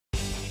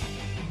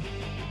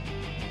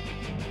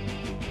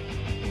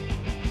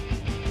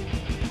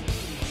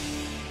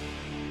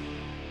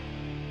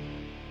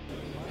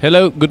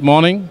Hello, good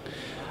morning.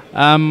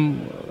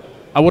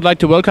 I would like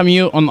to welcome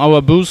you on our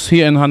booth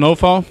here in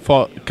Hanover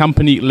for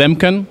company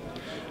Lemken.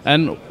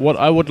 And what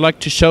I would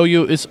like to show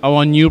you is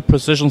our new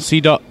precision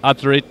seeder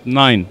Azurit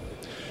 9.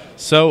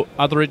 So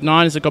Azurit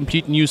 9 is a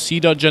complete new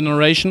seeder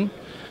generation,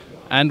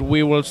 and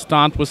we will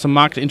start with the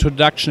market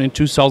introduction in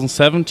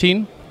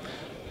 2017.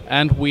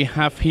 And we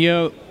have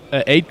here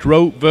an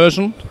 8-row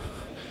version,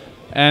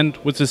 and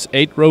with this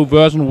 8-row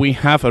version we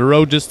have a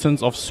row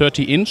distance of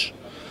 30 inch,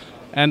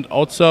 and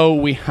also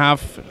we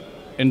have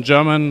in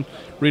German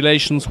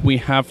relations we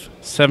have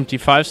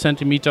 75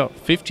 centimeter,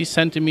 50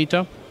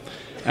 centimeter.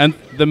 And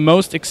the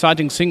most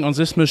exciting thing on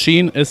this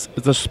machine is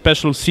the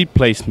special seed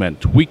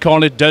placement. We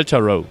call it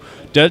DeltaRow.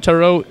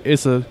 DeltaRow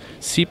is a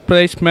seed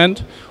placement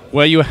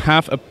where you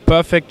have a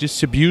perfect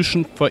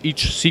distribution for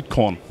each seed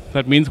corn.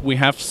 That means we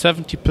have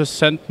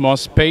 70% more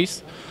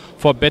space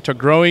for better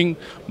growing,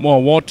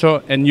 more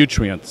water and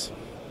nutrients.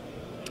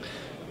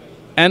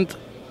 And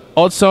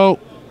also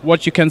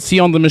what you can see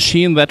on the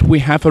machine that we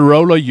have a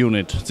roller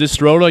unit.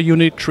 This roller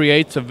unit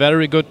creates a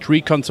very good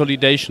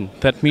reconsolidation.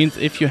 That means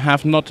if you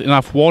have not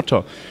enough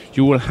water,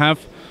 you will have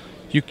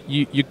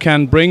you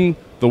can bring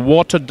the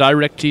water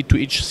directly to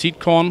each seed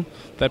corn.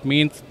 That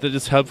means that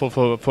is helpful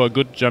for a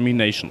good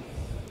germination.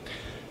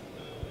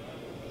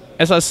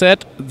 As I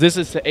said, this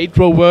is the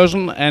 8-row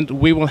version, and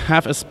we will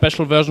have a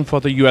special version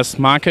for the US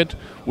market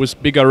with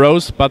bigger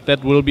rows, but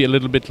that will be a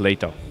little bit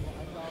later.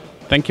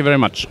 Thank you very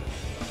much.